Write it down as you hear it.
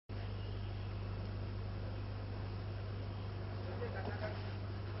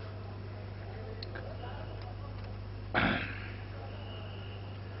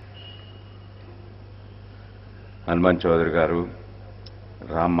హనుమాన్ చౌదరి గారు,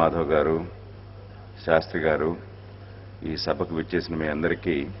 రామ్ మాధవ్ గారు, శాస్త్రి గారు, ఈ సభకు విచ్చేసిన మీ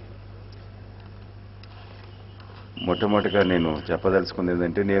అందరికీ మొట్టమొదటిగా నేను చెప్పదలుచుకుంది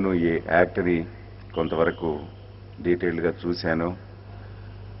ఏంటంటే, నేను ఈ యాక్ట్ని కొంతవరకు డీటెయిల్గా చూశాను.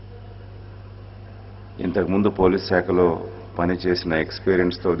 ఇంతకుముందు పోలీస్ శాఖలో పనిచేసిన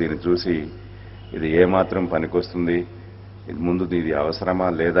ఎక్స్పీరియన్స్తో దీన్ని చూసి ఇది ఏమాత్రం పనికొస్తుంది, ఇది అవసరమా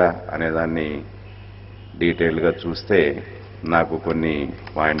లేదా అనేదాన్ని డీటెయిల్గా చూస్తే నాకు కొన్ని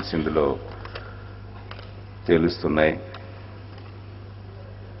పాయింట్స్ ఇందులో తెలుస్తున్నాయి.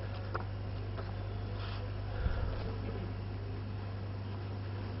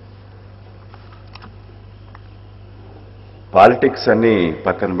 పాలిటిక్స్ అన్ని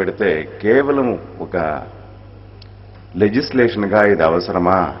పక్కన పెడితే కేవలం ఒక లెజిస్లేషన్గా ఇది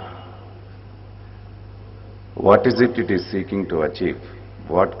అవసరమా, what is it is seeking to achieve,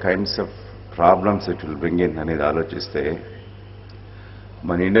 what kinds of problems it will bring in అనేది ఆలోచిస్తే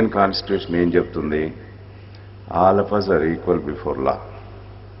మన ఇండియన్ కాన్స్టిట్యూషన్ ఏం చెప్తుంది? All of us are equal before law.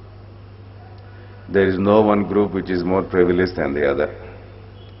 There is no one group which is more privilege than the other.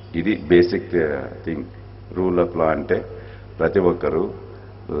 ఇది basic thing. Rule of law అంటే ప్రతి ఒక్కరూ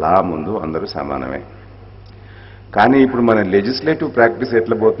లా ముందు అందరూ సమానమే. కానీ ఇప్పుడు మన లెజిస్లేటివ్ ప్రాక్టీస్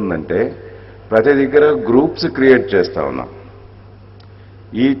ఎట్లా పోతుందంటే, ప్రతి దగ్గర గ్రూప్స్ క్రియేట్ చేస్తా ఉన్నాం.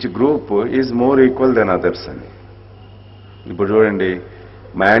 Each group is more equal then others అని. ఇప్పుడు చూడండి,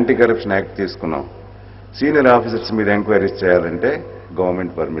 మా యాంటీ కరప్షన్ యాక్ట్ తీసుకున్నాం. సీనియర్ ఆఫీసర్స్ మీద ఎంక్వైరీస్ చేయాలంటే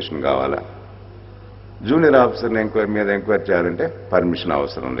గవర్నమెంట్ పర్మిషన్ కావాలా, జూనియర్ ఆఫీసర్ మీద ఎంక్వైరీ చేయాలంటే పర్మిషన్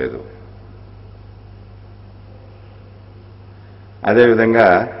అవసరం లేదు. అదేవిధంగా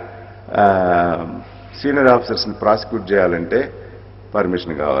సీనియర్ ఆఫీసర్స్ని ప్రాసిక్యూట్ చేయాలంటే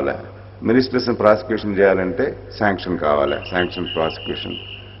పర్మిషన్ కావాలా, మినిస్టర్స్ని ప్రాసిక్యూషన్ చేయాలంటే శాంక్షన్ కావాలా, శాంక్షన్ ప్రాసిక్యూషన్.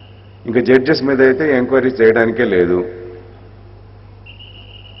 ఇంకా జడ్జెస్ మీద అయితే ఎంక్వైరీ చేయడానికే లేదు.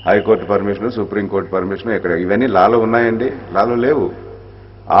 హైకోర్టు పర్మిషన్, సుప్రీంకోర్టు పర్మిషన్, ఇక్కడ ఇవన్నీ లాలో ఉన్నాయండి? లాలో లేవు.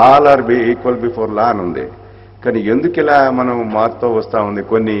 All are equal before law అని ఉంది. కానీ ఎందుకు ఇలా మనం మారుతూ వస్తూ ఉంది?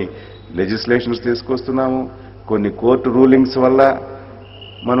 కొన్ని లెజిస్లేషన్స్ తీసుకొస్తున్నాము, కొన్ని కోర్టు రూలింగ్స్ వల్ల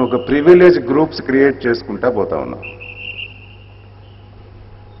మనం ఒక ప్రివిలేజ్ గ్రూప్స్ క్రియేట్ చేసుకుంటా పోతా ఉన్నాం.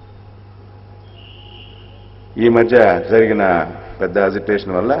 ఈ మధ్య జరిగిన పెద్ద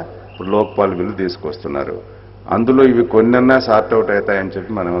అజిటేషన్ వల్ల ఇప్పుడు లోక్పాల్ బిల్లు తీసుకొస్తున్నారు. అందులో ఇవి కొన్నన్నా సార్ట్ అవుట్ అవుతాయని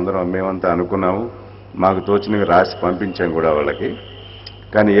చెప్పి మేమంతా అనుకున్నాము. మాకు తోచినవి రాసి పంపించాం కూడా వాళ్ళకి.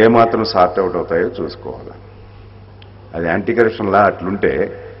 కానీ ఏమాత్రం సార్ట్ అవుట్ అవుతాయో చూసుకోవాలి. అది యాంటీ కరప్షన్ లా అట్లుంటే,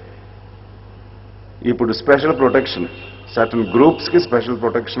 ఇప్పుడు special protection, certain గ్రూప్స్కి special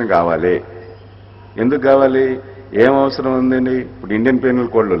protection కావాలి. ఎందుకు కావాలి? ఏం అవసరం ఉందండి? ఇప్పుడు ఇండియన్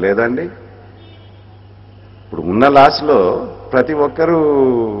పీనల్ కోడ్లో లేదా అండి? ఇప్పుడు ఉన్న లాస్లో ప్రతి ఒక్కరూకి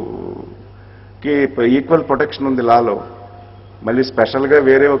ఈక్వల్ ప్రొటెక్షన్ ఉంది లాలో. మళ్ళీ స్పెషల్గా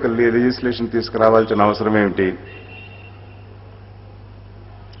వేరే ఒక లెజిస్లేషన్ తీసుకురావాల్సిన అవసరం ఏమిటి?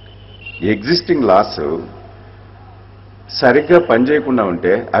 ఎగ్జిస్టింగ్ లాస్ సరిగ్గా పనిచేయకుండా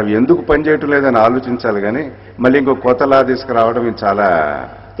ఉంటే అవి ఎందుకు పనిచేయటం లేదని ఆలోచించాలి. కానీ మళ్ళీ ఇంకో కొత్త లా తీసుకురావడం ఇది చాలా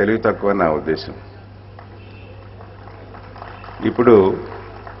తెలివి తక్కువ నా ఉద్దేశం. ఇప్పుడు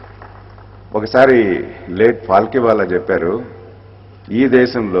ఒకసారి లేట్ ఫాల్కేవాలా చెప్పారు, ఈ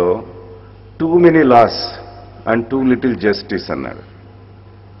దేశంలో too many loss and two little justice అన్నాడు.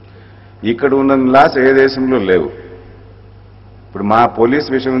 ఇక్కడ ఉన్న లాస్ ఏ దేశంలో లేవు. ఇప్పుడు మా పోలీస్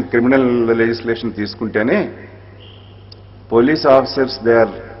విషయం, క్రిమినల్ లెజిస్లేషన్ తీసుకుంటేనే police officers, they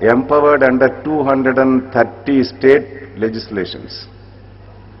are empowered under 230 state legislations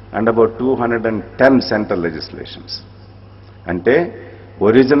and about 210 central legislations. అంటే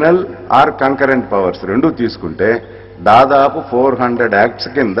ఒరిజినల్ ఆర్ కంకరెంట్ పవర్స్ రెండు తీసుకుంటే దాదాపు 400 యాక్ట్స్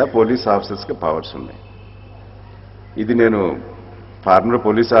కింద పోలీస్ ఆఫీసర్స్కి పవర్స్ ఉన్నాయి. ఇది నేను ఫార్మర్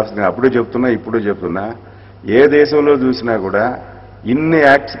పోలీస్ ఆఫీసర్ అప్పుడు చెప్తున్నా, ఇప్పుడు చెప్తున్నా, ఏ దేశంలో చూసినా కూడా ఇన్ని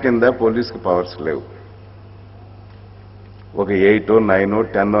యాక్ట్స్ కింద పోలీస్కి పవర్స్ లేవు. ఒక 8, 9,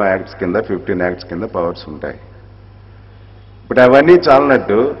 10 యాక్ట్స్ కింద, 15 యాక్ట్స్ కింద పవర్స్ ఉంటాయి. ఇప్పుడు అవన్నీ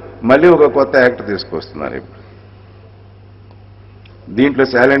చాలనట్టు మళ్ళీ ఒక కొత్త యాక్ట్ తీసుకొస్తున్నారు. ఇప్పుడు దీంట్లో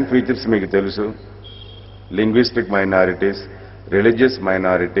సైలెంట్ ఫీచర్స్ మీకు తెలుసు. లింగ్విస్టిక్ మైనారిటీస్, రిలీజియస్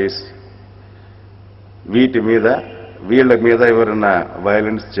మైనారిటీస్, వీళ్ళ మీద ఎవరైనా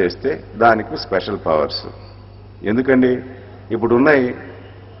వైలెన్స్ చేస్తే దానికి స్పెషల్ పవర్స్. ఎందుకండి? ఇప్పుడు ఉన్నాయి,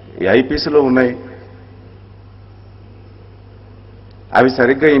 ఐపీఎస్లో ఉన్నాయి, అవి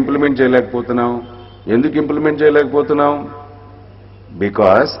సరిగ్గా ఇంప్లిమెంట్ చేయలేకపోతున్నాం. ఎందుకు ఇంప్లిమెంట్ చేయలేకపోతున్నాం?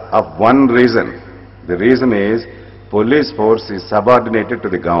 Because of one reason. The reason is police force is subordinated to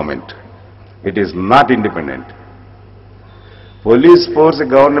the government. It is not independent. Police force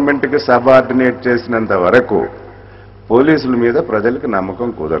government కి subordinate చేసినంత వరకు పోలీసుల మీద ప్రజలకు నమ్మకం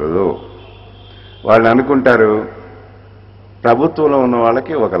కుదరదు. వాళ్ళు అనుకుంటారు ప్రభుత్వంలో ఉన్న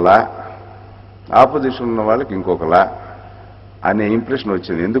వాళ్ళకి ఒకలా, ఆపోజిషన్ ఉన్న వాళ్ళకి ఇంకొకలా అనే ఇంప్రెషన్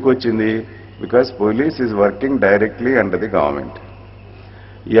వచ్చింది. ఎందుకు వచ్చింది? Because police is working directly under the government.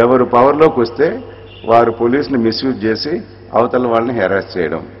 ఎవరు పవర్లోకి వస్తే వారు పోలీసుని మిస్యూజ్ చేసి అవతల వాళ్ళని హెరాస్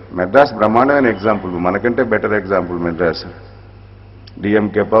చేయడం. మెడ్రాస్ బ్రహ్మాండమైన ఎగ్జాంపుల్, మనకంటే బెటర్ ఎగ్జాంపుల్ మెడ్రాస్.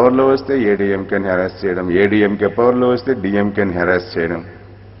 డిఎంకే పవర్లో వస్తే ఏడీఎంకేని హెరాస్ చేయడం, ఏడీఎంకే పవర్లో వస్తే డిఎంకేని హెరాస్ చేయడం.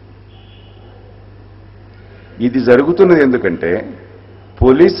 ఇది జరుగుతున్నది ఎందుకంటే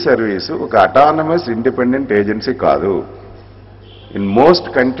పోలీస్ సర్వీసు ఒక అటానమస్ ఇండిపెండెంట్ ఏజెన్సీ కాదు. In most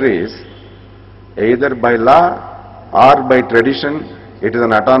countries either by law are by tradition it is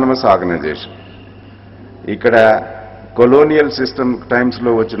an autonomous organisation. ఇక్కడ కొలోనియల్ సిస్టమ్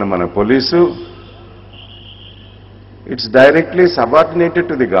టైమ్స్లో వచ్చిన మన police it's directly subordinated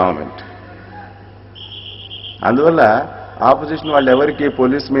to the government. అందువల్ల ఆపోజిషన్ వాళ్ళు ఎవరికి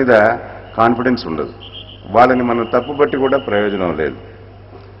పోలీస్ మీద కాన్ఫిడెన్స్ ఉండదు. వాళ్ళని మనం తప్పుబట్టి కూడా ప్రయోజనం లేదు.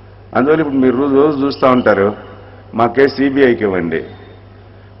 అందువల్ల ఇప్పుడు మీరు రోజు చూస్తూ ఉంటారు, మాకే సిబిఐకి ఇవ్వండి.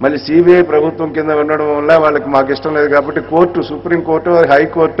 మళ్ళీ సిబిఐ ప్రభుత్వం కింద ఉండడం వల్ల వాళ్ళకి మాకు ఇష్టం లేదు కాబట్టి కోర్టు, సుప్రీంకోర్టు,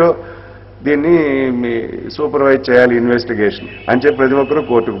 హైకోర్టు దీన్ని సూపర్వైజ్ చేయాలి ఇన్వెస్టిగేషన్ అని చెప్పి ప్రతి ఒక్కరూ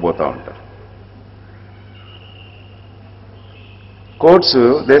కోర్టుకు పోతూ ఉంటారు. Courts,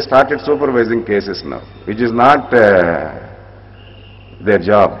 they started supervising cases now, which is not their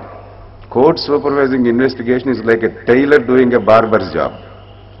job. Court supervising investigation is like a tailor doing a barber's job,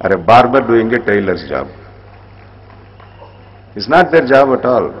 or a barber doing a tailor's job. It's not their job at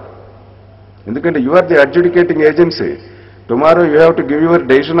all. ఎందుకంటే you are the adjudicating agency. Tomorrow you have to give your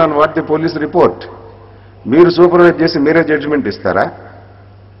decision on what the police report. మీరు supervise చేసి మీరే judgement ఇస్తారా?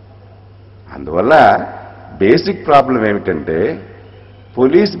 అందువల్ల basic problem ఏమిటంటే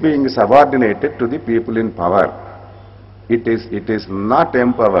police being subordinated to the people in power. It is not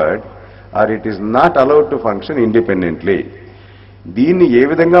empowered or it is not allowed to function independently. దీన్ని ఏ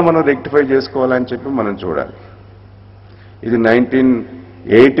విధంగా మనం rectify చేసుకోవాలని చెప్పి మనం చూడాలి. ఇది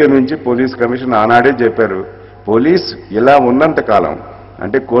 1980 నుంచి పోలీస్ కమిషన్ ఆనాడే చెప్పారు, పోలీస్ ఇలా ఉన్నంత కాలం,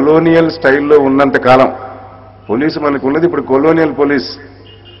 అంటే కొలోనియల్ స్టైల్లో ఉన్నంత కాలం పోలీసు మనకు ఉన్నది ఇప్పుడు కొలోనియల్ పోలీస్.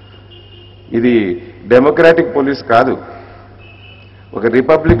 ఇది డెమోక్రాటిక్ పోలీస్ కాదు, ఒక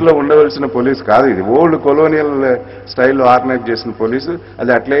రిపబ్లిక్లో ఉండవలసిన పోలీస్ కాదు. ఇది ఓల్డ్ కొలోనియల్ స్టైల్లో ఆర్గనైజ్ చేసిన పోలీసు.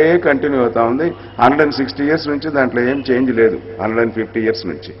 అది అట్లే కంటిన్యూ అవుతా ఉంది. 160 years నుంచి దాంట్లో ఏం చేంజ్ లేదు, 150 years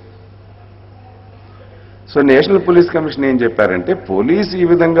నుంచి. సో నేషనల్ పోలీస్ కమిషన్ ఏం చెప్పారంటే పోలీసు ఈ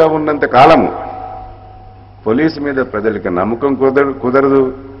విధంగా ఉన్నంత కాలము పోలీసు మీద ప్రజలకు నమ్మకం కుదరదు,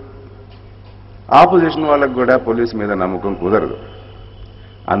 ఆపోజిషన్ వాళ్ళకు కూడా పోలీసు మీద నమ్మకం కుదరదు.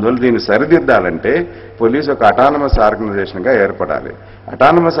 అందువల్ల దీన్ని సరిదిద్దాలంటే పోలీసు ఒక అటానమస్ ఆర్గనైజేషన్గా ఏర్పడాలి.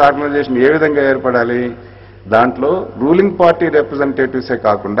 అటానమస్ ఆర్గనైజేషన్ ఏ విధంగా ఏర్పడాలి? దాంట్లో రూలింగ్ పార్టీ రిప్రజెంటేటివ్సే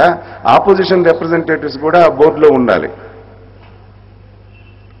కాకుండా ఆపోజిషన్ రిప్రజెంటేటివ్స్ కూడా ఆ బోర్డులో ఉండాలి.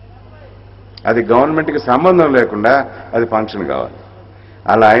 అది గవర్నమెంట్కి సంబంధం లేకుండా అది ఫంక్షన్ కావాలి.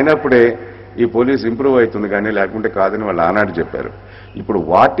 అలా అయినప్పుడే ఈ పోలీస్ ఇంప్రూవ్ అవుతుంది, కానీ లేకుంటే కాదని వాళ్ళు ఆనాడు చెప్పారు. ఇప్పుడు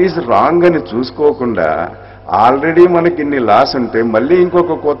వాట్ ఈజ్ రాంగ్ అని చూసుకోకుండా ఆల్రెడీ మనకి ఇన్ని లాస్ ఉంటే మళ్ళీ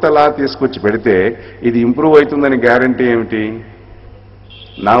ఇంకొక కొత్త లా తీసుకొచ్చి పెడితే ఇది ఇంప్రూవ్ అవుతుందని గ్యారంటీ ఏమిటి?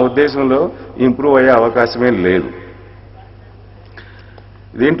 నా ఉద్దేశంలో ఇంప్రూవ్ అయ్యే అవకాశమే లేదు.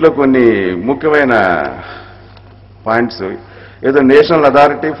 దీంట్లో కొన్ని ముఖ్యమైన పాయింట్స్, ఏదో national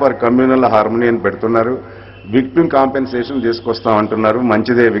authority for communal harmony అని పెడుతున్నారు, విక్టిమ్ కాంపెన్సేషన్ తీసుకొస్తామంటున్నారు.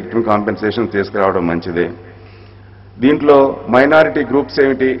 మంచిదే, విక్టిమ్ కాంపెన్సేషన్ తీసుకురావడం మంచిదే. దీంట్లో మైనారిటీ గ్రూప్స్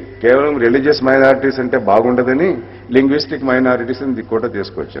ఏమిటి? కేవలం రిలీజియస్ మైనారిటీస్ అంటే బాగుండదని లింగ్విస్టిక్ మైనారిటీస్ అని కూడా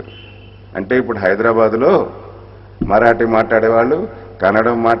తీసుకొచ్చారు. అంటే ఇప్పుడు హైదరాబాద్లో మరాఠీ మాట్లాడేవాళ్ళు,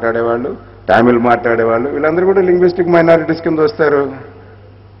 కన్నడం మాట్లాడేవాళ్ళు, తమిళ్ మాట్లాడేవాళ్ళు వీళ్ళందరూ కూడా లింగ్విస్టిక్ మైనారిటీస్ కింద వస్తారు.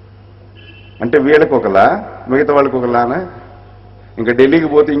 అంటే వీళ్ళకి ఒకలా, మిగతా వాళ్ళకి ఒకలానా? ఇంకా ఢిల్లీకి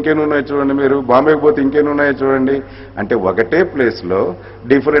పోతే ఇంకేనున్నాయో చూడండి, మీరు బాంబేకి పోతే ఇంకేనున్నాయో చూడండి. అంటే ఒకటే ప్లేస్లో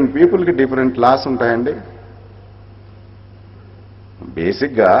డిఫరెంట్ పీపుల్కి డిఫరెంట్ లాస్ ఉంటాయండి.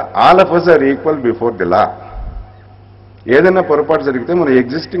 బేసిక్గా all of us are equal before the law. ఏదైనా పొరపాటు జరిగితే మన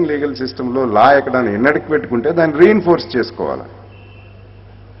ఎగ్జిస్టింగ్ లీగల్ సిస్టంలో లా ఎక్కడాన్ని ఎన్నడికి పెట్టుకుంటే దాన్ని రీఇన్ఫోర్స్ చేసుకోవాలి.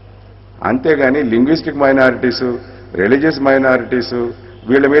 అంతేగాని లింగ్విస్టిక్ మైనారిటీసు, రిలీజియస్ మైనారిటీసు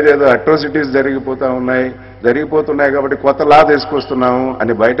వీళ్ళ మీద ఏదో అట్రోసిటీస్ జరిగిపోతున్నాయి కాబట్టి కొత్త లా తీసుకొస్తున్నాము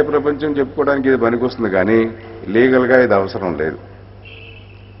అని బయట ప్రపంచం చెప్పుకోవడానికి ఇది పనికొస్తుంది, కానీ లీగల్గా ఇది అవసరం లేదు.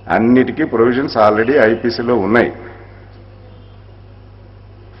 అన్నిటికీ ప్రొవిజన్స్ ఆల్రెడీ ఐపీసీలో ఉన్నాయి.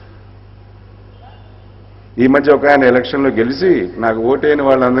 ఈ మధ్య ఒక ఆయన ఎలక్షన్లో గెలిచి నాకు ఓటైన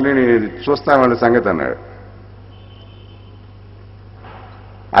వాళ్ళందరినీ చూస్తాను వాళ్ళ సంగతి అన్నాడు.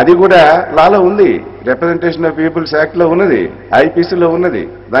 అది కూడా లాలో ఉంది, రిప్రజెంటేషన్ ఆఫ్ పీపుల్స్ యాక్ట్లో ఉన్నది, ఐపీసీలో ఉన్నది.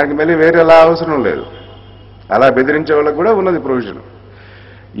 దానికి మళ్ళీ వేరే లా అవసరం లేదు. అలా బెదిరించే వాళ్ళకు కూడా ఉన్నది ప్రొవిజన్.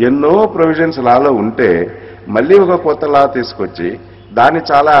 ఎన్నో ప్రొవిజన్స్ లాలో ఉంటే మళ్ళీ ఒక కొత్త లా తీసుకొచ్చి దాన్ని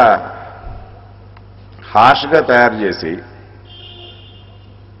చాలా హార్ష్గా తయారు చేసి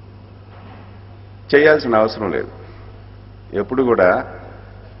చేయాల్సిన అవసరం లేదు. ఎప్పుడు కూడా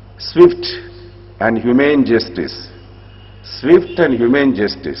Swift and human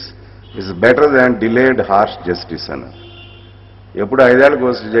justice is better than delayed harsh justice అని. ఎప్పుడు 5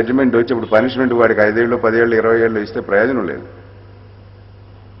 ఏళ్ళకు జడ్జిమెంట్ వచ్చి ఇప్పుడు పనిష్మెంట్ వాడికి 5 ఏళ్ళు 10 ఏళ్ళు 20 ఏళ్ళు ఇస్తే ప్రయోజనం లేదు.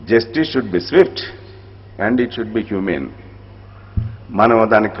 Justice should be Swift and it should be human. మనం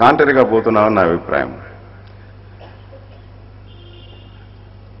దానికి కాంటరీగా పోతున్నామని నా అభిప్రాయం.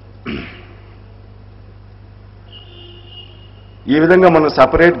 ఈ విధంగా మనం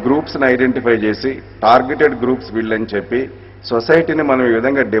సపరేట్ గ్రూప్స్ని ఐడెంటిఫై చేసి టార్గెటెడ్ గ్రూప్స్ వీళ్ళని చెప్పి సొసైటీని మనం ఈ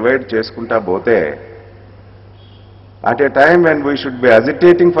విధంగా డివైడ్ చేసుకుంటా పోతే at a time when we should be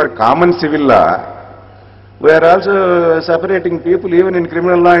అజిటేటింగ్ for common civil law, we are also separating people even in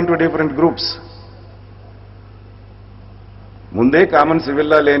criminal law into different groups. ముందే కామన్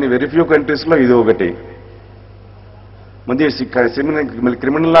సివిల్ లా లేని వెరీ ఫ్యూ కంట్రీస్లో ఇది ఒకటి. ముందే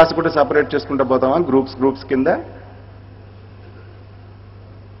క్రిమినల్ లాస్ కూడా సపరేట్ చేసుకుంటూ పోతామా గ్రూప్స్ కింద?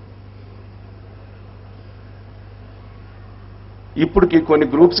 ఇప్పటికి కొన్ని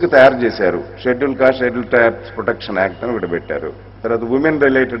గ్రూప్స్కి తయారు చేశారు. Schedule caste schedule tribes protection act అని ఒకటి పెట్టారు. తర్వాత ఉమెన్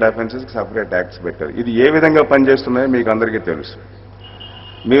రిలేటెడ్ అఫెన్సెస్కి సపరేట్ యాక్ట్స్ పెట్టారు. ఇది ఏ విధంగా పనిచేస్తున్నాయో మీకు అందరికీ తెలుసు.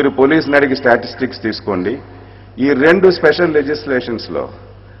 మీరు పోలీసుని అడిగి స్టాటిస్టిక్స్ తీసుకోండి. ఈ 2 special లెజిస్లేషన్స్లో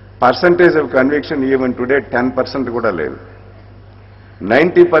percentage of conviction even today 10% కూడా లేదు.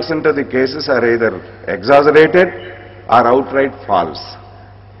 90% of the cases are either exaggerated are out right falls.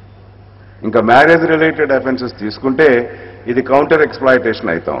 ఇంకా మ్యారేజ్ రిలేటెడ్ అఫెన్సెస్ తీసుకుంటే ఇది కౌంటర్ ఎక్స్ప్లాయిటేషన్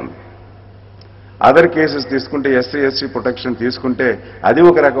అవుతా ఉంది. అదర్ కేసెస్ తీసుకుంటే ఎస్సీ ప్రొటెక్షన్ తీసుకుంటే అది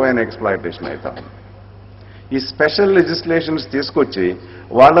ఒక రకమైన ఎక్స్ప్లాయిటేషన్ అవుతా ఉంది. ఈ స్పెషల్ లెజిస్లేషన్స్ తీసుకొచ్చి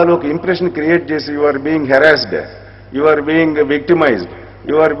వాళ్ళలో ఒక ఇంప్రెషన్ క్రియేట్ చేసి you are being harassed, you are being victimised,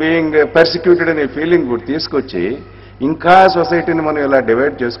 you are being persecuted అనే ఫీలింగ్ కూడా తీసుకొచ్చి ఇంకా సొసైటీని మనం ఇలా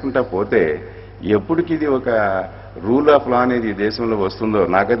డివైడ్ చేసుకుంటా పోతే ఎప్పటికి ఇది ఒక రూల్ ఆఫ్ లా అనేది ఈ దేశంలో వస్తుందో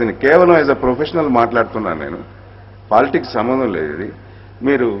నాకైతే కేవలం యాజ్ అ ప్రొఫెషనల్ మాట్లాడుతున్నాను. నేను పాలిటిక్స్ సంబంధం లేదు ఇది.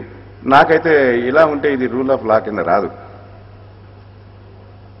 మీరు నాకైతే ఇలా ఉంటే ఇది రూల్ ఆఫ్ లా కింద రాదు.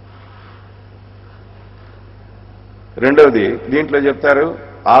 రెండవది, దీంట్లో చెప్తారు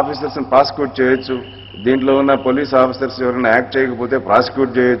ఆఫీసర్స్ని ప్రాసిక్యూట్ చేయొచ్చు. దీంట్లో ఉన్న పోలీస్ ఆఫీసర్స్ ఎవరైనా యాక్ట్ చేయకపోతే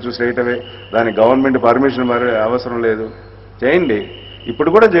ప్రాసిక్యూట్ చేయొచ్చు స్ట్రైట్ అవే. దానికి గవర్నమెంట్ పర్మిషన్ మరి అవసరం లేదు. చేయండి. ఇప్పుడు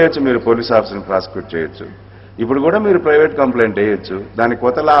కూడా చేయొచ్చు. మీరు పోలీస్ ఆఫీసర్ని ప్రాసిక్యూట్ చేయొచ్చు. ఇప్పుడు కూడా మీరు ప్రైవేట్ కంప్లైంట్ వేయొచ్చు. దానికి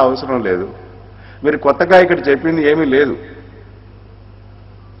కొత్త లా అవసరం లేదు. మీరు కొత్తగా ఇక్కడ చెప్పింది ఏమీ లేదు.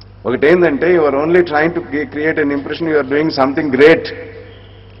 ఒకటేందంటే you are only trying to create an impression you are doing something great,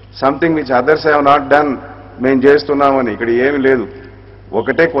 something which others have not done. మేము చేస్తున్నామని ఇక్కడ ఏమీ లేదు.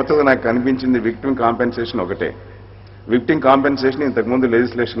 ఒకటే కొత్తది నాకు కనిపించింది, విక్టిమ్ కాంపెన్సేషన్ ఒకటే. విక్టిమ్ కాంపెన్సేషన్ ఇంతకుముందు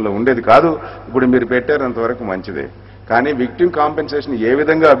లెజిస్లేషన్లో ఉండేది కాదు. ఇప్పుడు మీరు పెట్టారు, అంతవరకు మంచిదే. కానీ విక్టిమ్ కాంపెన్సేషన్ ఏ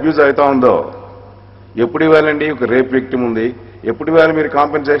విధంగా అబ్యూజ్ అవుతా ఉందో ఎప్పుడు ఇవ్వాలండి? ఒక రేప్ విక్టిమ్ ఉంది, ఎప్పుడు ఇవ్వాలి మీరు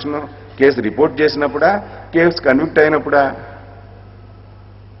compensation? Case report చేసినప్పుడా, case convict అయినప్పుడా?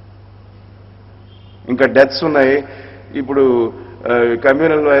 ఇంకా డెత్స్ ఉన్నాయి. ఇప్పుడు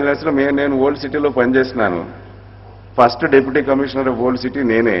కమ్యూనల్ వైలెన్స్లో నేను ఓల్డ్ సిటీలో పనిచేస్తున్నాను. First deputy commissioner of old city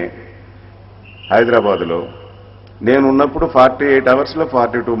నేనే హైదరాబాద్లో. నేను ఉన్నప్పుడు 48 అవర్స్లో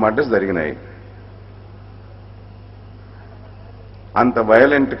 42 మర్డర్స్ జరిగినాయి. అంత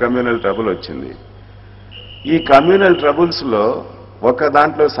వైలెంట్ కమ్యూనల్ ట్రబుల్ వచ్చింది. ఈ కమ్యూనల్ ట్రబుల్స్లో ఒక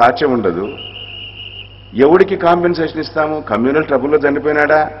దాంట్లో సాక్ష్యం ఉండదు. ఎవడికి కాంపెన్సేషన్ ఇస్తాము? కమ్యూనల్ ట్రబుల్లో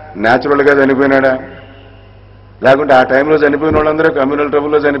చనిపోయినాడా, న్యాచురల్గా చనిపోయినాడా? లేకుంటే ఆ టైంలో చనిపోయిన వాళ్ళందరూ కమ్యూనల్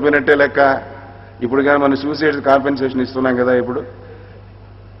ట్రబుల్లో చనిపోయినట్టే లెక్క. ఇప్పుడు కానీ మనం సూసైడ్ కాంపెన్సేషన్ ఇస్తున్నాం కదా. ఇప్పుడు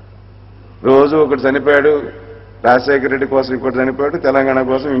రోజు ఒకటి చనిపోయాడు, రాజశేఖర రెడ్డి కోసం ఇంకోటి చనిపోయాడు, తెలంగాణ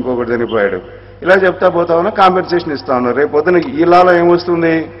కోసం ఇంకొకటి చనిపోయాడు. ఇలా చెప్తా పోతా ఉన్నా, కాంపెన్సేషన్ ఇస్తా ఉన్నారు. రేపు పొద్దున ఈ లాలో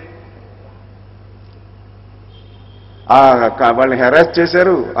ఏమొస్తుంది? వాళ్ళని హెరాస్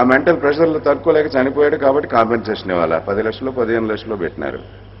చేశారు, ఆ మెంటల్ ప్రెషర్లు తట్టుకోలేక చనిపోయాడు కాబట్టి కాంపెన్సేషన్ ఇవ్వాలా? 10 లక్షలు 15 లక్షలు పెట్టినారు.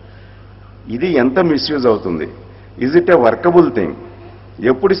 ఇది ఎంత మిస్యూజ్ అవుతుంది? Is it A workable thing?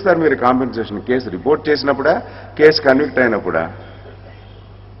 ఎప్పుడు ఇస్తారు మీరు compensation? Case report చేసినప్పుడా, case convict అయినప్పుడా?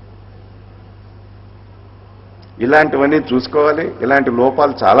 ఇలాంటివన్నీ చూసుకోవాలి. ఇలాంటి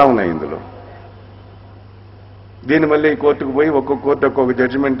లోపాలు చాలా ఉన్నాయి ఇందులో. దీన్ని మళ్ళీ కోర్టుకు పోయి ఒక్కొక్క కోర్టు ఒక్కొక్క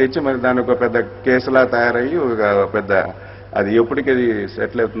జడ్జిమెంట్ ఇచ్చి మరి దాని ఒక పెద్ద కేసులా తయారయ్యి ఒక పెద్ద అది ఎప్పటికీ అది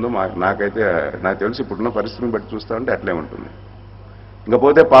సెటిల్ అవుతుందో నాకు తెలిసి ఇప్పుడున్న పరిస్థితిని బట్టి చూస్తూ ఉంటే అట్లే ఉంటుంది.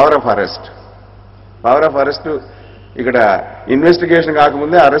 ఇంకపోతే power of arrest. Power of arrest ఇక్కడ ఇన్వెస్టిగేషన్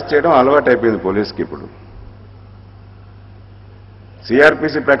కాకముందే అరెస్ట్ చేయడం అలవాటు అయిపోయింది పోలీస్కి. ఇప్పుడు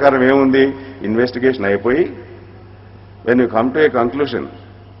సిఆర్పిసి ప్రకారం ఏముంది, ఇన్వెస్టిగేషన్ అయిపోయి when you come to A conclusion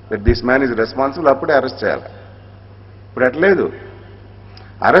that this man is responsible అప్పుడే అరెస్ట్ చేయాలి. ఇప్పుడు అట్లేదు.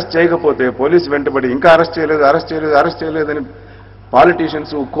 అరెస్ట్ చేయకపోతే పోలీసు వెంటబడి ఇంకా అరెస్ట్ చేయలేదని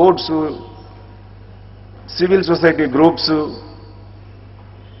politicians, courts, civil society groups,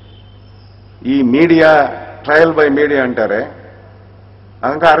 ఈ మీడియా, ట్రయల్ బై మీడియా అంటారే,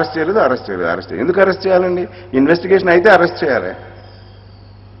 ఇంకా అరెస్ట్ చేయలేదు. ఎందుకు అరెస్ట్ చేయాలండి? ఇన్వెస్టిగేషన్ అయితే అరెస్ట్ చేయాలి.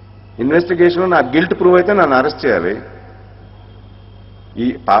 ఇన్వెస్టిగేషన్ నా గిల్ట్ ప్రూవ్ అయితే నన్ను అరెస్ట్ చేయాలి.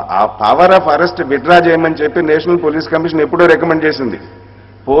 ఆ పవర్ ఆఫ్ అరెస్ట్ విత్డ్రా చేయమని చెప్పి నేషనల్ పోలీస్ కమిషన్ ఎప్పుడో రికమెండ్ చేసింది.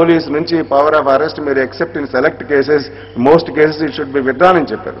 పోలీస్ నుంచి పవర్ ఆఫ్ అరెస్ట్ మీరు except in select cases, most cases it should be withdrawn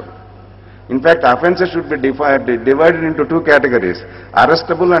అని చెప్పారు. In fact offences should be divided into 2 categories,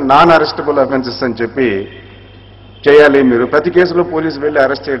 అరెస్టబుల్ and non అరెస్టబుల్ offences అని చెప్పి చేయాలి. మీరు ప్రతి కేసులో పోలీసు వెళ్ళి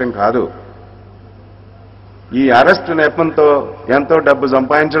అరెస్ట్ చేయడం కాదు. ఈ అరెస్ట్ నెపంతో ఎంతో డబ్బు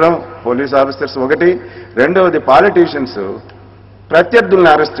సంపాదించడం పోలీస్ ఆఫీసర్స్ ఒకటి. రెండవది పాలిటీషియన్స్ ప్రత్యర్థుల్ని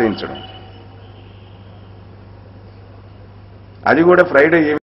అరెస్ట్ చేయించడం. అది కూడా ఫ్రైడే